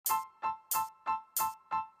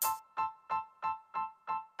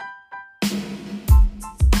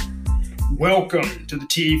Welcome to the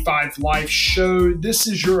TE5 Life Show. This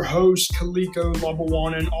is your host, Kaliko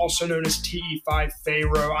Labawanan, also known as TE5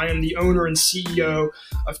 Pharaoh. I am the owner and CEO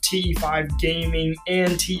of TE5 Gaming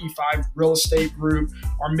and TE5 Real Estate Group.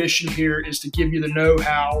 Our mission here is to give you the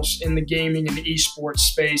know-hows in the gaming and the esports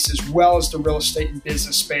space, as well as the real estate and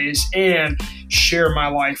business space, and share my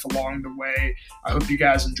life along the way. I hope you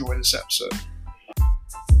guys enjoy this episode.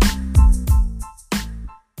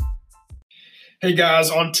 Hey guys,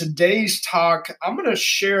 on today's talk, I'm going to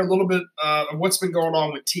share a little bit of what's been going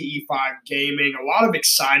on with TE5 Gaming. A lot of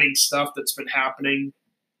exciting stuff that's been happening,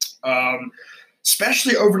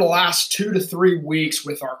 especially over the last 2 to 3 weeks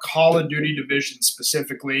with our Call of Duty division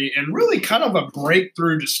specifically, and really kind of a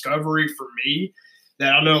breakthrough discovery for me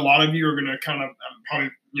that I know a lot of you are going to kind of probably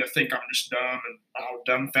think I'm just dumb and how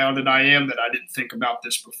dumbfounded I am that I didn't think about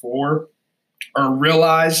this before or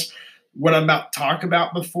realize what I'm about to talk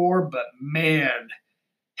about before, but man,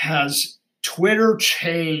 has Twitter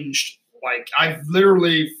changed.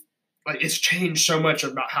 It's changed so much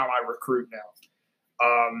about how I recruit now.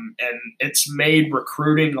 And it's made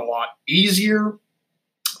recruiting a lot easier,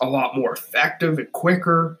 a lot more effective and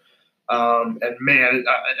quicker. And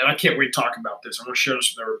I can't wait to talk about this. I'm going to share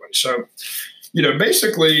this with everybody. So,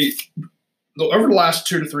 basically, over the last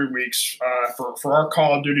 2 to 3 weeks for our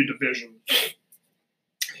Call of Duty division,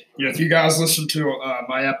 if you guys listened to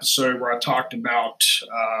my episode where I talked about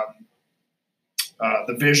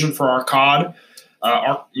the vision for our COD,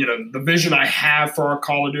 the vision I have for our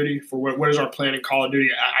Call of Duty, for what is our plan in Call of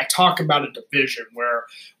Duty, I talk about a division where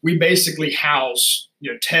we basically house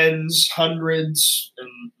tens, hundreds,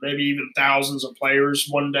 and maybe even thousands of players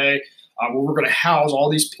one day, where we're going to house all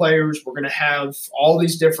these players. We're going to have all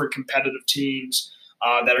these different competitive teams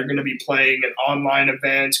that are going to be playing in online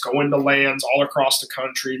events, going to LANs all across the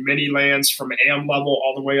country, mini LANs from AM level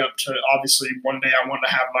all the way up to, obviously, one day I want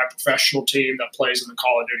to have my professional team that plays in the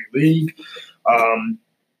Call of Duty League.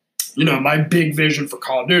 My big vision for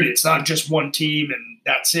Call of Duty, it's not just one team and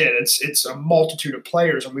that's it. It's a multitude of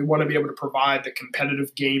players, and we want to be able to provide the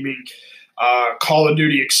competitive gaming Call of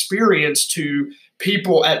Duty experience to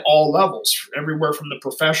people at all levels, everywhere from the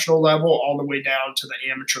professional level all the way down to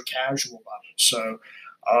the amateur casual level. So,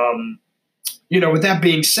 with that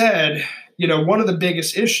being said, one of the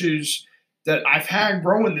biggest issues that I've had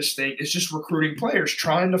growing this thing is just recruiting players,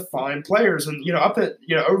 trying to find players. And,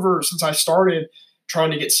 since I started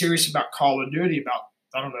trying to get serious about Call of Duty about,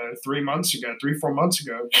 3 or 4 months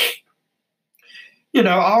ago, I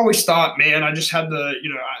always thought, man, I just had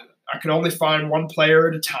I could only find one player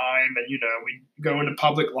at a time, and we go into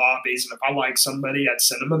public lobbies, and if I like somebody, I'd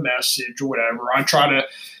send them a message or whatever. I try to,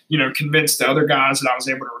 convince the other guys that I was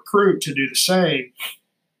able to recruit to do the same.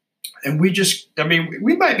 And we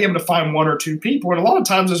might be able to find 1 or 2 people, and a lot of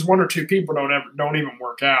times those 1 or 2 people don't even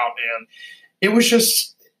work out. And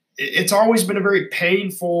it's always been a very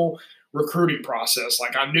painful recruiting process.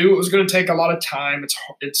 Like, I knew it was going to take a lot of time.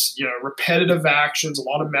 It's repetitive actions, a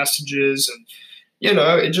lot of messages, and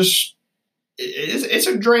it's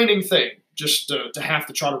a draining thing just to have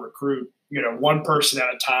to try to recruit, one person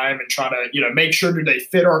at a time and try to, make sure do they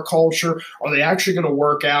fit our culture? Are they actually going to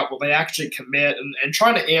work out? Will they actually commit? And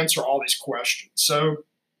trying to answer all these questions. So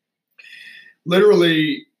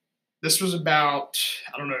literally, this was about,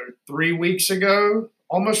 3 weeks ago,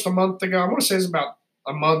 almost a month ago. I want to say it's about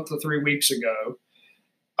a month to 3 weeks ago.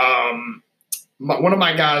 One of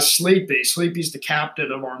my guys, Sleepy's the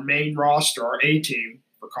captain of our main roster, our A team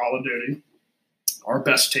for Call of Duty, our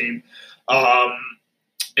best team.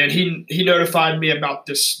 And he notified me about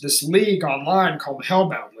this league online called the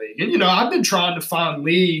Hellbound League. And, I've been trying to find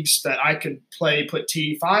leagues that I could put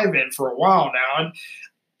TE5 in for a while now.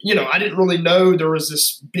 And, I didn't really know there was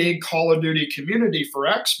this big Call of Duty community for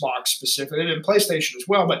Xbox specifically and PlayStation as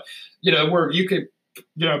well. But, where you could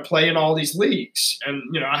play in all these leagues.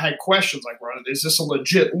 And, I had questions like, well, is this a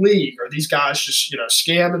legit league? Are these guys just,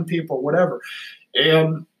 scamming people, whatever?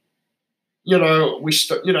 And,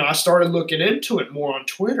 I started looking into it more on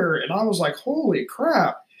Twitter, and I was like, holy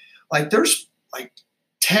crap. Like, there's like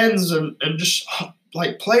tens and just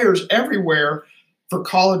like players everywhere for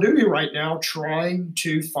Call of Duty right now trying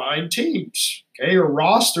to find teams, okay, or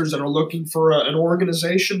rosters that are looking for an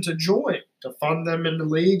organization to join, to fund them into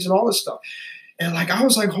leagues and all this stuff. And I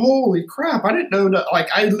was like, holy crap, I didn't know that.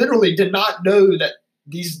 I literally did not know that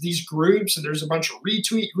these groups, and there's a bunch of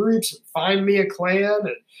retweet groups and Find Me a Clan,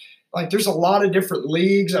 and there's a lot of different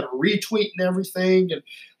leagues that are retweeting everything. And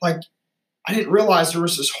I didn't realize there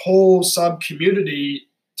was this whole sub community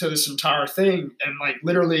to this entire thing. And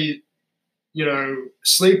literally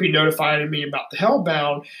Sleepy notified me about the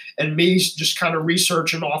Hellbound, and me just kind of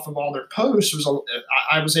researching off of all their posts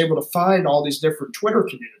I was able to find all these different Twitter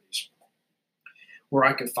communities where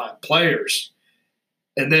I could find players.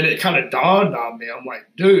 And then it kind of dawned on me. I'm like,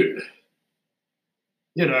 dude,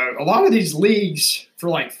 a lot of these leagues for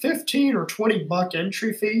like 15 or $20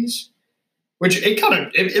 entry fees, which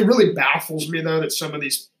it really baffles me though that some of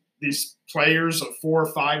these players of 4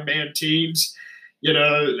 or 5 man teams,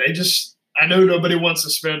 I know nobody wants to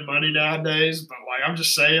spend money nowadays, but like I'm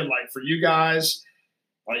just saying, like for you guys,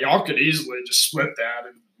 like y'all could easily just split that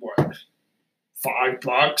in what, $5,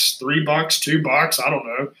 $3, $2, I don't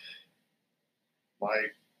know.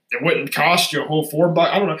 Like it wouldn't cost you a whole $4.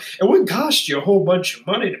 I don't know. It wouldn't cost you a whole bunch of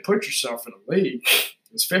money to put yourself in a league.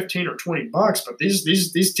 It's 15 or $20, but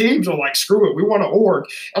these teams are like, screw it, we want to org.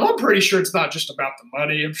 And I'm pretty sure it's not just about the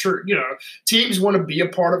money. I'm sure, teams want to be a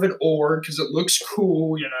part of an org because it looks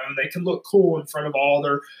cool, they can look cool in front of all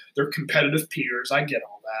their competitive peers. I get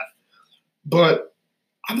all that. But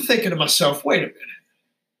I'm thinking to myself, wait a minute.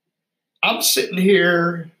 I'm sitting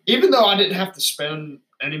here, even though I didn't have to spend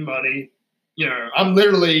any money, I'm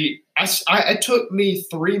literally, it took me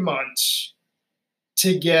 3 months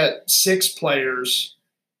to get 6 players.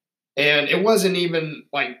 And it wasn't even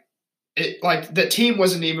the team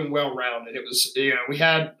wasn't even well rounded. It was, we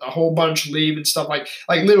had a whole bunch leave and stuff like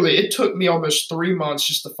literally it took me almost 3 months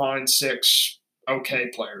just to find 6 okay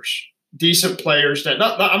players, decent players I'm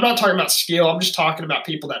not talking about skill. I'm just talking about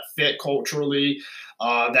people that fit culturally,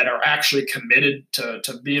 that are actually committed to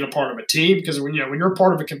being a part of a team. Because when you're a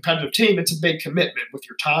part of a competitive team, it's a big commitment with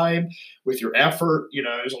your time, with your effort.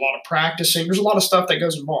 There's a lot of practicing. There's a lot of stuff that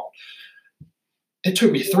goes involved. It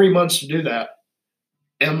took me 3 months to do that.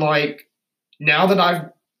 And now that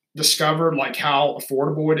I've discovered how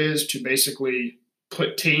affordable it is to basically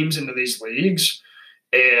put teams into these leagues,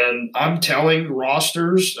 and I'm telling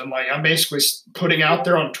rosters, and I'm basically putting out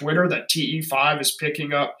there on Twitter that TE5 is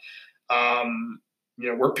picking up,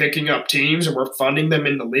 we're picking up teams and we're funding them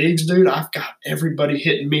in the leagues, dude. I've got everybody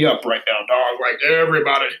hitting me up right now, dog.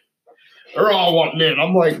 Everybody, they're all wanting in.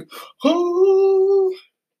 I'm like, oh.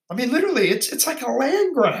 I mean, literally, it's like a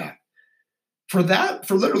land grab. For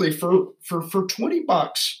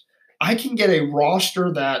 $20, I can get a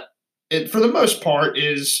roster that, for the most part,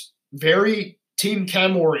 is very team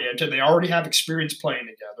chem oriented. They already have experience playing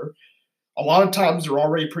together. A lot of times, they're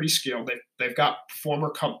already pretty skilled. They've got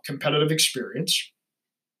former competitive experience,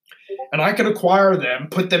 and I can acquire them,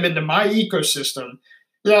 put them into my ecosystem.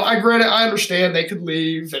 I understand they could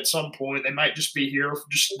leave at some point. They might just be here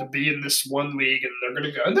just to be in this one league, and they're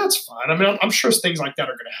going to go, and that's fine. I mean, I'm sure things like that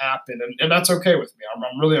are going to happen, and that's okay with me.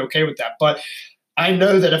 I'm really okay with that. But I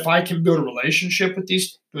know that if I can build a relationship with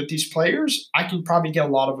these players, I can probably get a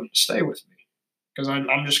lot of them to stay with me because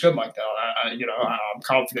I'm just good like that. I'm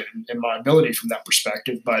confident in my ability from that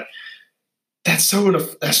perspective. But that's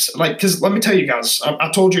because let me tell you guys,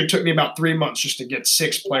 I told you it took me about 3 months just to get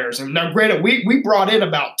 6 players. And now, granted, we brought in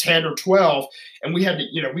about 10 or 12, and we had to,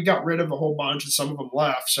 we got rid of a whole bunch, and some of them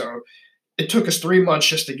left. So it took us 3 months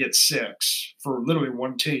just to get 6 for literally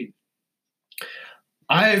one team.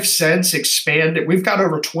 I've since expanded. We've got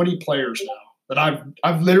over 20 players now that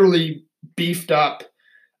I've literally beefed up.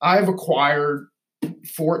 I've acquired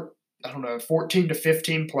 14 to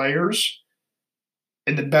 15 players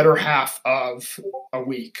in the better half of a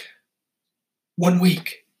week. 1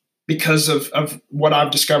 week, because of what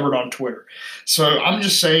I've discovered on Twitter. So I'm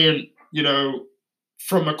just saying,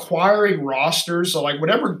 from acquiring rosters, so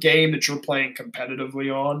whatever game that you're playing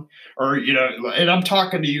competitively on, or, and I'm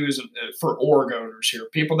talking to you for org owners here,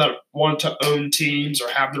 people that want to own teams or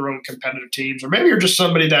have their own competitive teams, or maybe you're just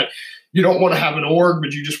somebody that you don't want to have an org,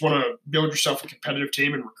 but you just want to build yourself a competitive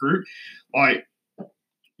team and recruit.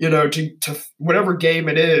 To whatever game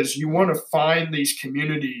it is, you want to find these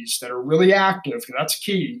communities that are really active, because that's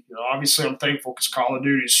key. Obviously, I'm thankful because Call of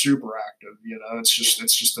Duty is super active.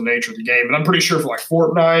 It's just the nature of the game. And I'm pretty sure for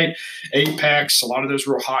Fortnite, Apex, a lot of those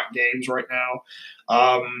real hot games right now,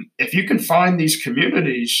 if you can find these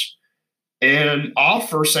communities and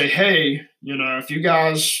say, hey, if you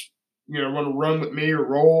guys, want to run with me or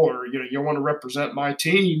roll, or you want to represent my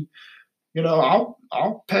team,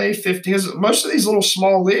 I'll pay 50. Most of these little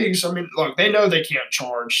small leagues, I mean, look, they know they can't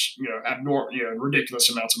charge, ridiculous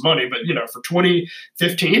amounts of money, but for 20,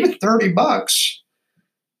 15, even $30,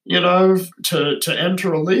 to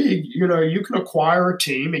enter a league, you can acquire a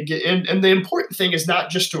team and get in. And the important thing is not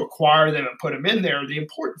just to acquire them and put them in there. The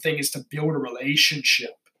important thing is to build a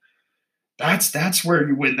relationship. That's where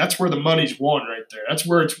you win. That's where the money's won right there. That's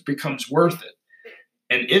where it becomes worth it.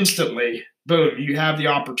 And instantly, boom, you have the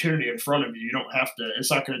opportunity in front of you. You don't have to,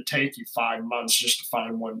 it's not going to take you 5 months just to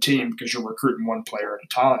find one team because you're recruiting one player at a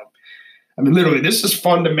time. I mean, literally, this has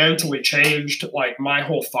fundamentally changed like my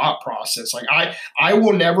whole thought process. Like I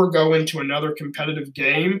will never go into another competitive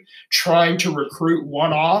game trying to recruit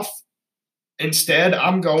one off. Instead,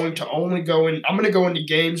 I'm going to go into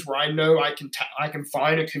games where I know I can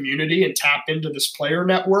find a community and tap into this player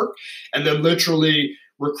network, and then literally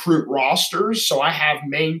recruit rosters. So I have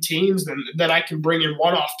main teams, then I can bring in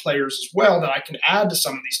one-off players as well that I can add to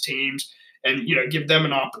some of these teams and give them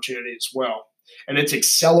an opportunity as well. And it's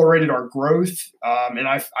accelerated our growth. And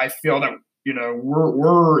I feel that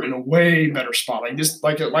we're in a way better spot. Like this,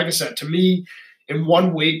 like I said, to me, in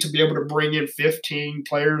 1 week to be able to bring in 15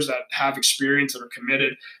 players that have experience, that are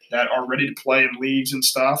committed, that are ready to play in leagues and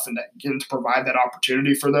stuff, and that to provide that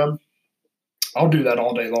opportunity for them, I'll do that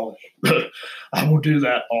all day long. I will do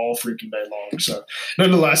that all freaking day long. So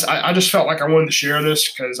nonetheless, I just felt like I wanted to share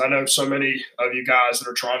this because I know so many of you guys that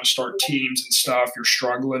are trying to start teams and stuff, you're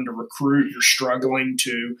struggling to recruit, you're struggling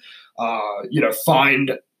to,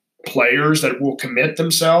 find players that will commit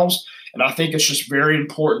themselves. And I think it's just very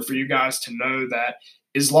important for you guys to know that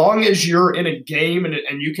as long as you're in a game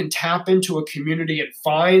and you can tap into a community and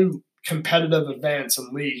find competitive events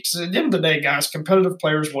and leagues. At the end of the day, guys, competitive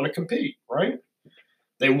players want to compete, right?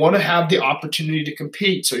 They want to have the opportunity to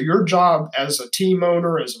compete. So your job as a team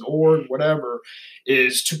owner, as an org, whatever,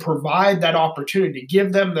 is to provide that opportunity,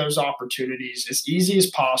 give them those opportunities as easy as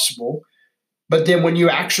possible. But then when you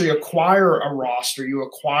actually acquire a roster, you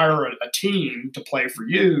acquire a team to play for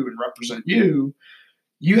you and represent you,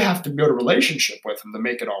 you have to build a relationship with them to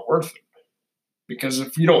make it all worth it. Because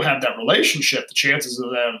if you don't have that relationship, the chances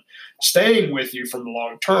of them staying with you from the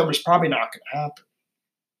long term is probably not going to happen.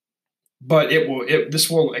 But this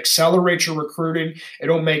will accelerate your recruiting.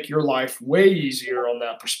 It'll make your life way easier on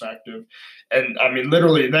that perspective. And I mean,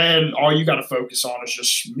 literally, then all you got to focus on is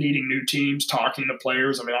just meeting new teams, talking to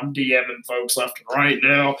players. I mean, I'm DMing folks left and right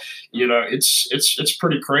now. It's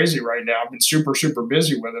pretty crazy right now. I've been super, super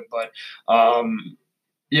busy with it, but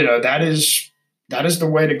that is the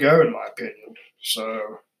way to go, in my opinion.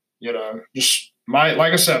 So,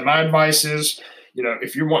 like I said, my advice is,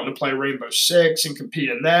 if you're wanting to play Rainbow Six and compete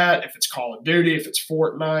in that, if it's Call of Duty, if it's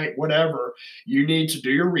Fortnite, whatever, you need to do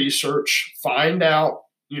your research, find out,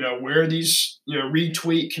 where these,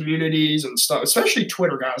 retweet communities and stuff, especially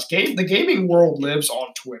Twitter, guys. The gaming world lives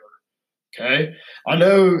on Twitter. Okay. I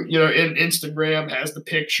know, Instagram has the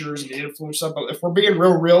pictures and the influence stuff, but if we're being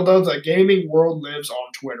real though, the gaming world lives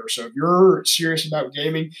on Twitter. So if you're serious about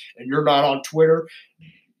gaming and you're not on Twitter,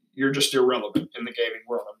 you're just irrelevant in the gaming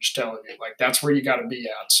world. I'm just telling you, like, that's where you got to be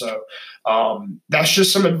at. So that's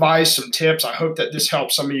just some advice, some tips. I hope that this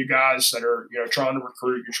helps some of you guys that are, trying to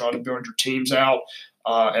recruit, you're trying to build your teams out.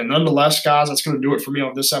 And nonetheless, guys, that's going to do it for me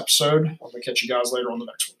on this episode. I'm going to catch you guys later on the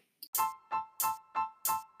next one.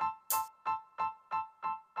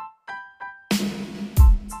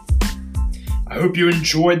 I hope you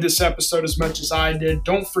enjoyed this episode as much as I did.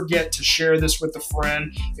 Don't forget to share this with a friend.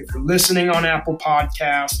 If you're listening on Apple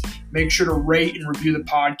Podcasts, make sure to rate and review the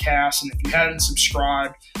podcast. And if you haven't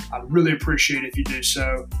subscribed, I'd really appreciate it if you do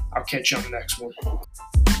so. I'll catch you on the next one.